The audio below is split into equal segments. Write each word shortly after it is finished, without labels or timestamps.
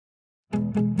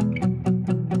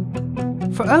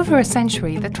For over a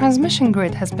century, the transmission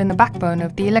grid has been the backbone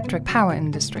of the electric power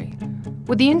industry.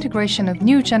 With the integration of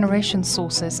new generation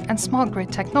sources and smart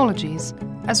grid technologies,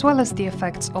 as well as the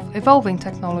effects of evolving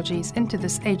technologies into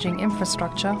this aging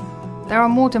infrastructure, there are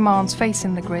more demands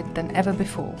facing the grid than ever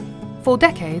before. For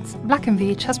decades,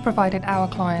 Veatch has provided our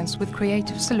clients with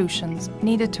creative solutions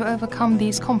needed to overcome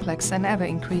these complex and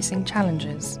ever-increasing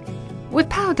challenges. With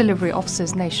power delivery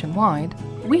offices nationwide,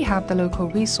 we have the local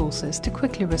resources to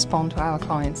quickly respond to our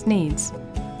clients' needs.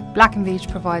 Veatch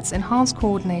provides enhanced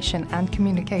coordination and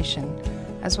communication,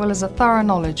 as well as a thorough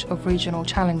knowledge of regional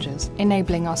challenges,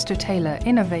 enabling us to tailor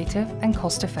innovative and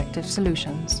cost-effective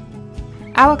solutions.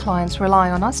 Our clients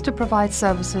rely on us to provide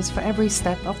services for every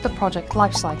step of the project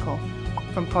lifecycle,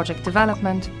 from project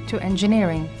development to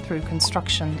engineering through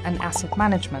construction and asset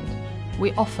management.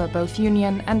 We offer both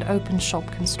union and open shop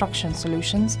construction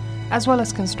solutions, as well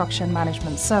as construction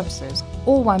management services,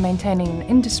 all while maintaining an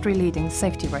industry-leading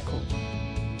safety record.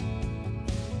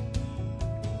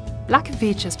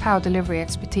 Veatch's power delivery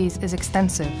expertise is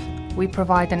extensive. We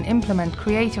provide and implement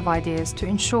creative ideas to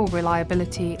ensure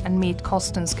reliability and meet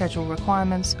cost and schedule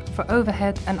requirements for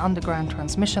overhead and underground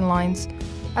transmission lines,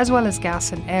 as well as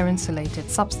gas and air insulated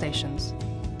substations.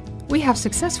 We have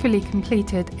successfully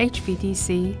completed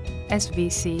HVDC,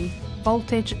 SVC,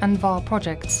 voltage and VAR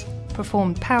projects,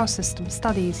 performed power system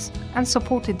studies, and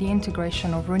supported the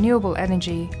integration of renewable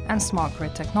energy and smart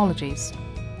grid technologies.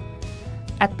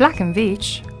 At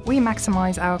Veatch, we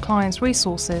maximize our clients'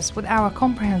 resources with our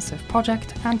comprehensive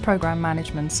project and program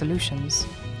management solutions.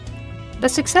 The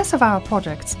success of our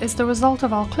projects is the result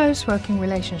of our close working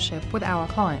relationship with our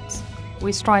clients.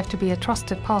 We strive to be a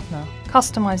trusted partner,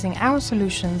 customizing our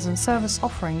solutions and service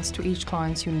offerings to each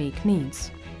client's unique needs.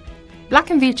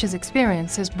 Veatch's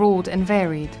experience is broad and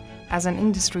varied. As an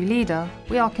industry leader,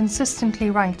 we are consistently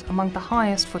ranked among the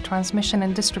highest for transmission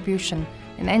and distribution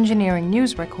in engineering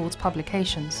news records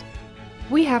publications.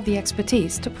 We have the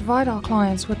expertise to provide our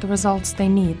clients with the results they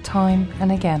need time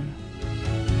and again.